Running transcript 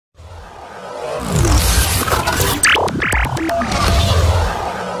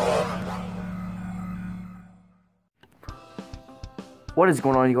What is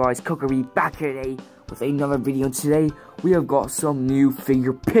going on, you guys? Cookery back here today with another video. Today we have got some new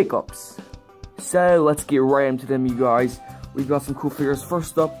figure pickups. So let's get right into them, you guys. We've got some cool figures.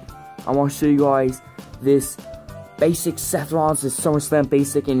 First up, I want to show you guys this basic Seth Rollins, this Summerslam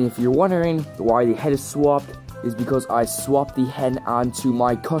basic. And if you're wondering why the head is swapped, is because I swapped the head onto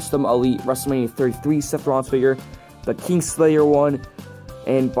my custom Elite WrestleMania 33 Seth Rollins figure, the Kingslayer one.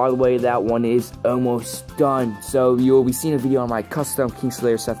 And by the way, that one is almost done. So you will be seeing a video on my custom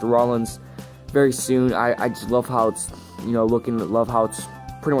Kingslayer Seth Rollins very soon. I just love how it's, looking, love how it's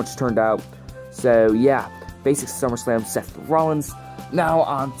pretty much turned out. So yeah, basic SummerSlam Seth Rollins. Now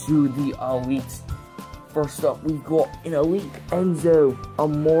on to the Elite. First up, we've got an Elite Enzo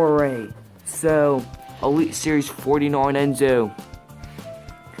Amore. So, Elite Series 49 Enzo.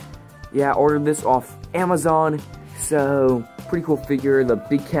 Yeah, I ordered this off Amazon. So, pretty cool figure. The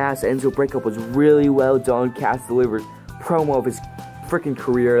big cast Enzo breakup was really well done. Cast delivered promo of his freaking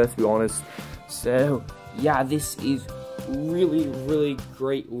career, let's be honest. So, yeah, this is really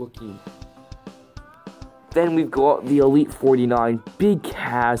great looking. Then we've got the Elite 49 big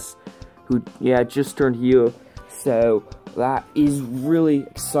cast, who, yeah, just turned heel. So, that is really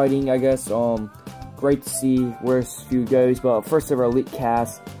exciting, I guess. Great to see where this feud goes. But first ever Elite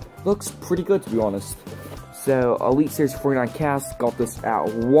cast looks pretty good, to be honest. So, Elite Series 49 cast, got this at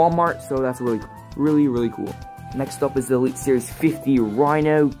Walmart, so that's really cool. Next up is the Elite Series 50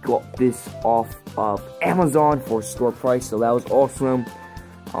 Rhino, got this off of Amazon for store price, so that was awesome.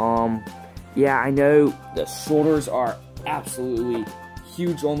 Yeah, I know the shoulders are absolutely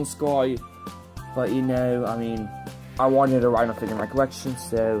huge on this guy, but I mean, I wanted a Rhino figure in my collection,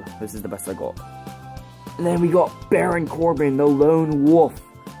 so this is the best I got. And then we got Baron Corbin, the Lone Wolf.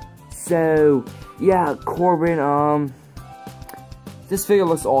 So, yeah, Corbin, this figure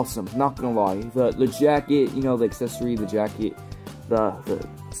looks awesome, not gonna lie. The jacket, the accessory, the jacket, the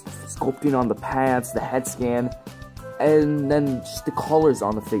sculpting on the pants, the head scan, and then just the colors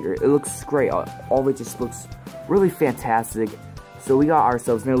on the figure. It looks great. All of it just looks really fantastic. So we got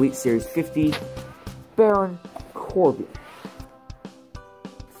ourselves an Elite Series 50 Baron Corbin.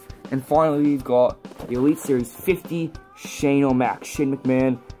 And finally, we've got the Elite Series 50 Shane O'Mac. Shane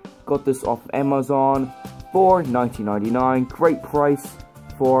McMahon. Got this off Amazon for $19.99. Great price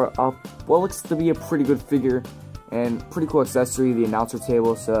for what looks to be a pretty good figure and pretty cool accessory. The announcer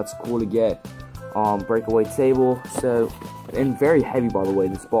table, so that's cool to get. Breakaway table, so, and very heavy, by the way.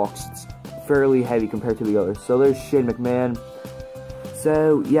 This box, it's fairly heavy compared to the others. So there's Shane McMahon.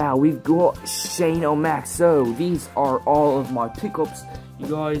 So yeah, we've got Shane O'Mac. So these are all of my pickups, you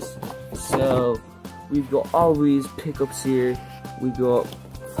guys. So we've got all these pickups here. We got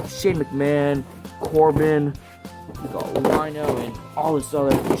Shane McMahon, Corbin, we got Rhino, and all this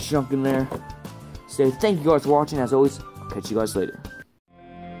other junk in there. So thank you guys for watching. As always, I'll catch you guys later.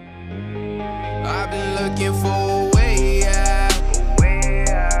 I've been looking for